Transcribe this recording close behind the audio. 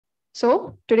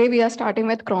So today we are starting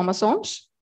with chromosomes.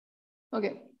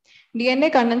 Okay.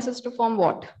 DNA condenses to form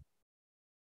what?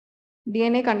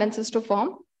 DNA condenses to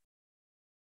form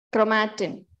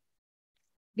chromatin.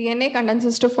 DNA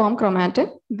condenses to form chromatin,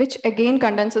 which again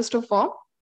condenses to form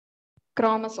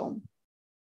chromosome.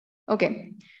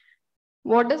 Okay.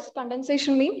 What does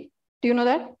condensation mean? Do you know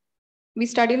that? We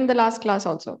studied in the last class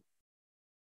also.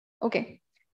 Okay.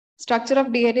 Structure of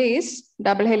DNA is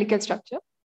double helical structure.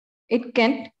 It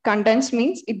can condense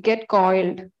means it get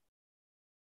coiled.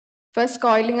 First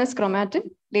coiling is chromatin.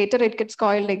 Later it gets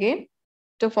coiled again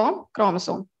to form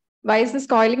chromosome. Why is this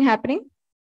coiling happening?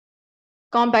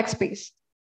 Compact space.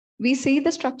 We see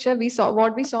the structure we saw.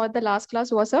 What we saw at the last class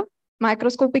was a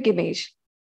microscopic image.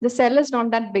 The cell is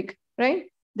not that big, right?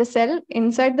 The cell,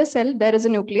 inside the cell, there is a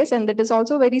nucleus and that is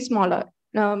also very smaller,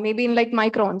 maybe in like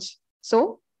microns.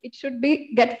 So it should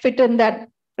get fit in that,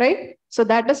 right? So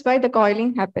that is why the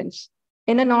coiling happens.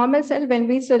 In a normal cell, when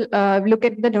we look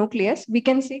at the nucleus, we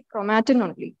can see chromatin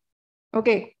only.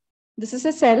 Okay, this is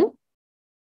a cell.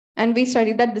 And we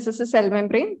studied that this is a cell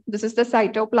membrane. This is the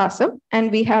cytoplasm.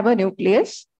 And we have a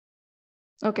nucleus.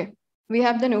 Okay, we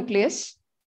have the nucleus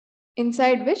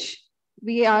inside which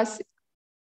we are,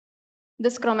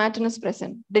 this chromatin is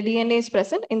present. The DNA is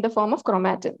present in the form of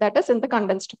chromatin. That is in the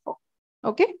condensed form.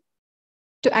 Okay.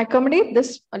 To accommodate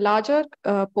this larger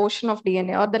portion of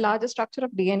DNA or the larger structure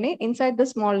of DNA inside the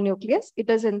small nucleus,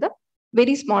 it is in the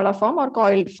very smaller form or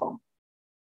coiled form.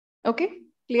 Okay,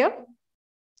 clear?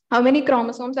 How many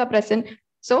chromosomes are present?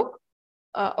 So,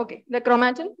 okay, the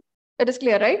chromatin, it is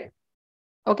clear, right?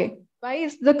 Okay, why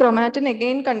is the chromatin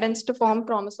again condensed to form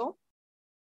chromosome?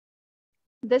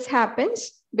 This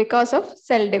happens because of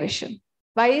cell division.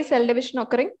 Why is cell division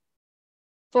occurring?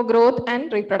 For growth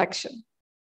and reproduction.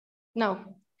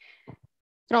 Now,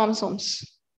 chromosomes.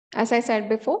 As I said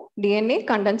before, DNA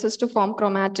condenses to form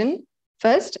chromatin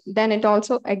first, then it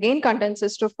also again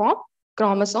condenses to form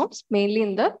chromosomes, mainly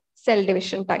in the cell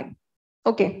division time.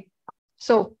 Okay,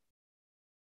 so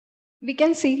we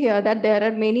can see here that there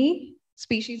are many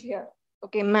species here.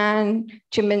 Okay, man,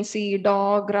 chimpanzee,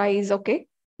 dog, rice, okay.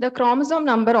 The chromosome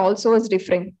number also is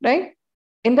different, right?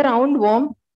 In the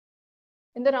roundworm,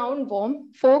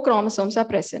 4 chromosomes are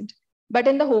present. But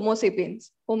in the Homo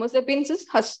sapiens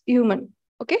is human,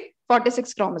 okay,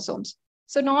 46 chromosomes.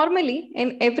 So normally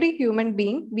in every human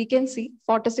being, we can see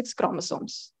 46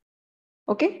 chromosomes.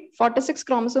 Okay, 46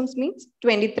 chromosomes means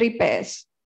 23 pairs.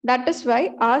 That is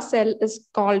why our cell is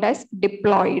called as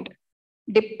diploid.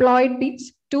 Diploid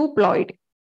means 2 ploid.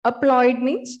 A ploid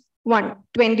means 1,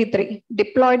 23.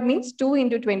 Diploid means 2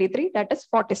 into 23, that is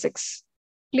 46.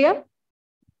 Clear?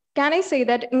 Can I say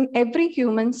that in every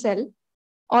human cell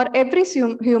or every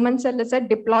human cell is a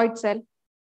diploid cell?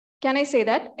 Can I say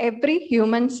that every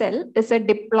human cell is a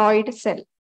diploid cell?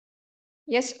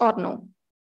 Yes or no?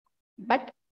 But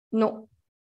no.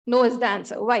 No is the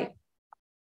answer. Why?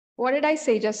 What did I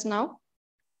say just now?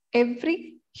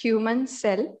 Every human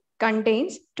cell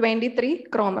contains 23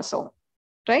 chromosomes,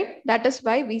 right? That is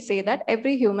why we say that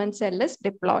every human cell is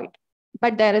diploid.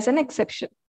 But there is an exception.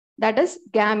 That is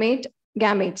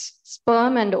gametes,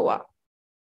 sperm and ova.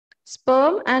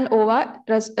 Sperm and ova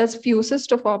fuses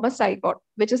to form a zygote,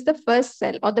 which is the first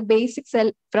cell or the basic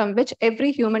cell from which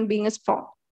every human being is formed,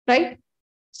 right?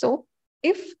 So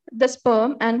if the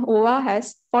sperm and ova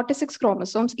has 46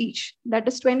 chromosomes each, that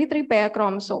is 23 pair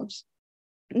chromosomes,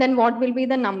 then what will be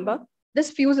the number?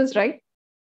 This fuses, right?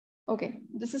 Okay,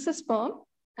 this is a sperm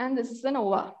and this is an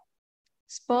ova.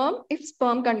 If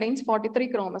sperm contains 43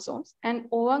 chromosomes and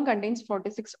ova contains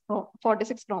 46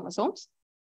 chromosomes,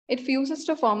 it fuses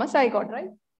to form a zygote, right?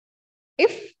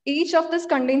 If each of this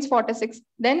contains 46,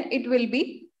 then it will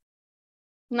be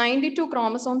 92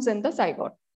 chromosomes in the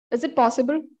zygote. Is it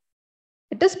possible?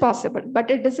 It is possible,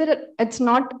 but it's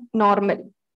not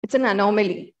normal. It's an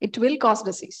anomaly. It will cause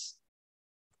disease.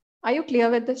 Are you clear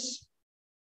with this?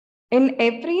 In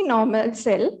every normal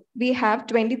cell, we have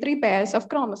 23 pairs of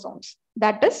chromosomes.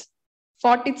 That is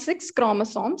 46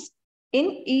 chromosomes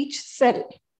in each cell.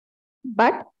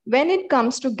 But when it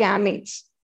comes to gametes,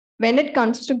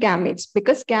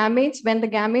 because gametes, when the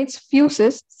gametes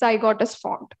fuses, zygote is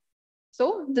formed.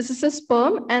 So this is a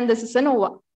sperm and this is an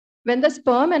ova. When the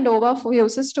sperm and ova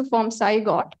fuses to form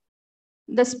zygote,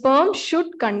 the sperm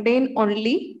should contain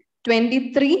only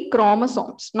 23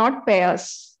 chromosomes, not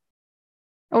pairs.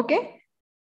 Okay?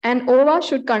 And ova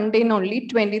should contain only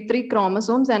 23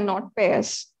 chromosomes and not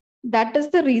pairs. That is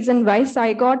the reason why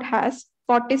zygote has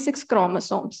 46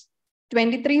 chromosomes,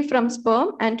 23 from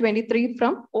sperm and 23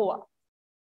 from ova.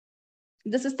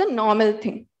 This is the normal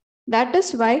thing. That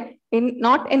is why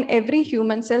not in every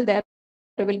human cell there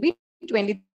will be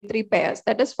 23 23 pairs,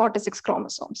 that is 46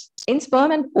 chromosomes. In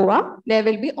sperm and ova, there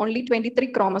will be only 23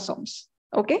 chromosomes.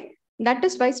 Okay, that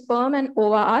is why sperm and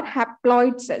ova are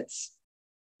haploid cells.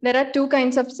 There are two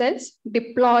kinds of cells,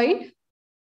 diploid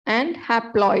and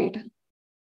haploid.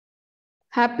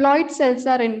 Haploid cells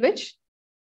are in which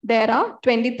there are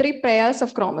 23 pairs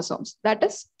of chromosomes, that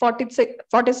is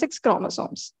 46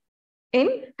 chromosomes.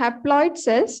 In haploid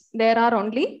cells, there are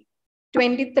only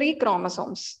 23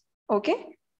 chromosomes.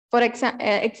 Okay. For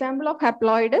example of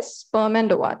haploid is sperm and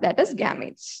ova, that is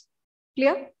gametes.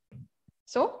 Clear?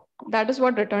 So that is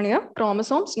what written here.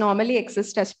 Chromosomes normally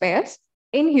exist as pairs.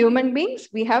 In human beings,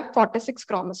 we have 46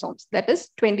 chromosomes, that is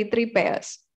 23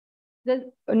 pairs. The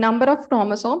number of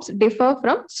chromosomes differ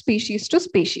from species to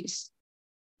species.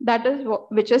 That is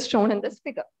which is shown in this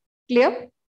figure. Clear?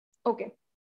 Okay.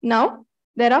 Now,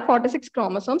 there are 46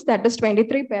 chromosomes, that is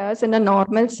 23 pairs in a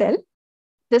normal cell.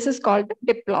 This is called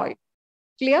diploid.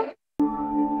 Clear?